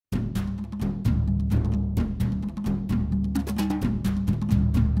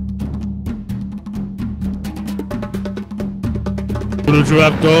What you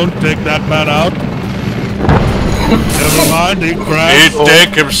have done? Take that man out. Never mind, he crashed. He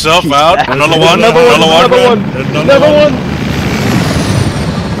take himself out. Another one.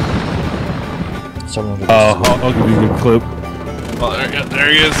 I'll give you a good clip. Oh, there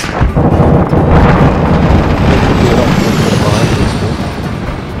he is.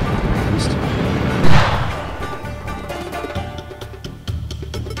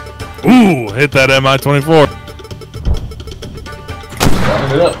 Ooh, hit that MI-24.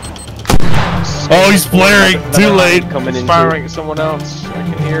 Oh, he's flaring. Too late. Coming in. Firing at someone else. I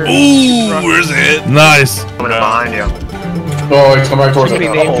can hear it. Ooh, where's it? Nice. Coming behind you. Oh, he's coming right towards us.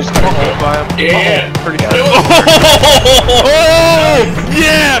 Just got hit by him. Yeah. Pretty good. Oh,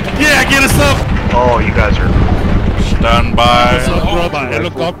 yeah, get us up. Oh, you guys are. Stand by.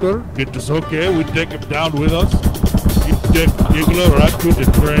 Helicopter. Get us okay. We take him down with us. You take Igla right to the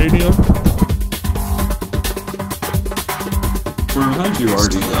cranium. How'd you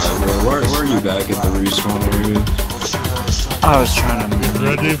already die, bro? Why are you back at the respawn area? I was trying to Get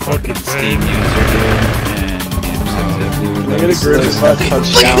ready for the pain. I get a grid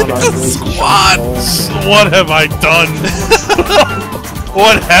touchdown on Squad! What have I done?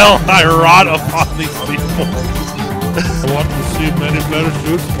 What hell I wrought upon these people? I want to see many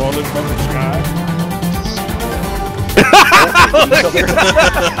parachutes falling from the sky.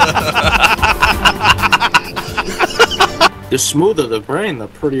 The smoother the brain, the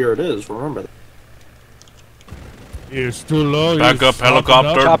prettier it is, remember that. It's too low. Back up,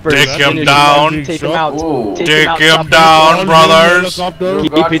 helicopter. Choppers, Take him finish down. him. Take him out. Take him Choppers. down, brothers.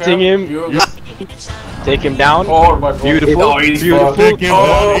 Keep hitting him. Take him down. Beautiful. Beautiful. Take him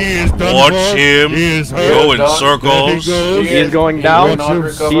down. He is done Watch for. him He is hurt. go in There he circles. goes. He is going down. He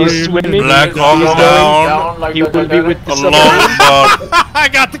is swimming. Black Hawk down. He will be with the Along submarine. I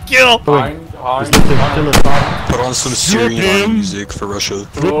got the kill. Put on some Syrian music for Russia.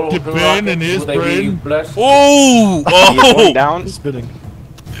 Put the pen in his brain. Ooh! He is going Oh! down.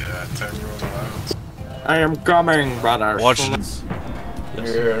 I am coming, brother. Watch this.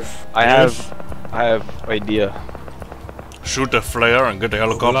 I have idea. Shoot the flare and get the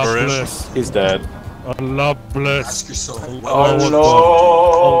helicopter in. He's dead. Allah bless. Ask yourself,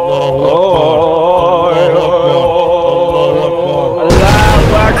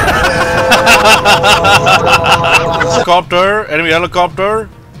 Helicopter! Enemy helicopter!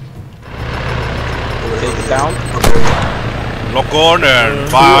 Take it down. Lock on and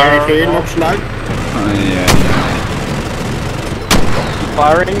fire! looks like. Keep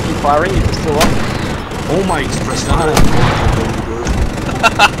firing. Keep firing. He's still up. Oh my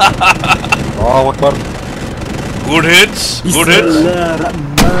god. Good hits! Good hits!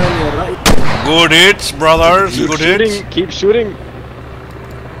 Good hits, brothers! Keep Good shooting. hits! Keep shooting.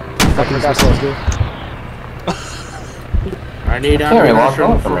 I need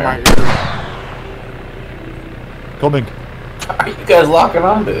ammunition for my... Coming. You guys locking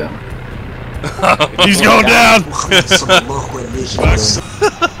onto him. He's going down.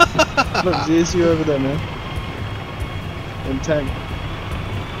 Look, GSU over there, man. In tank.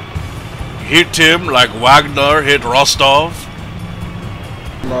 Hit him like Wagner hit Rostov.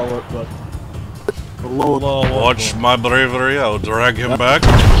 Watch my bravery, I'll drag him back.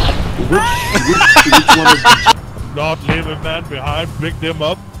 Not leave a man behind. Pick them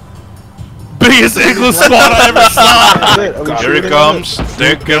up. Biggest Igla squad I ever saw. Here he comes.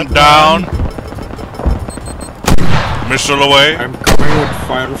 Take him down. Missile away. I'm coming with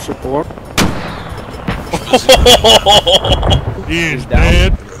fire support. He is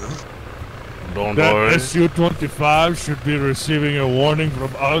dead. Don't That worry. Su-25 should be receiving a warning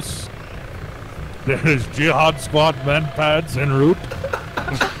from us. There is Jihad Squad man pads en route.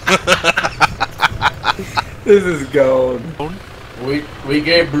 This is gold. We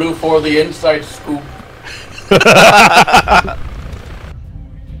gave Blue 4 the inside scoop.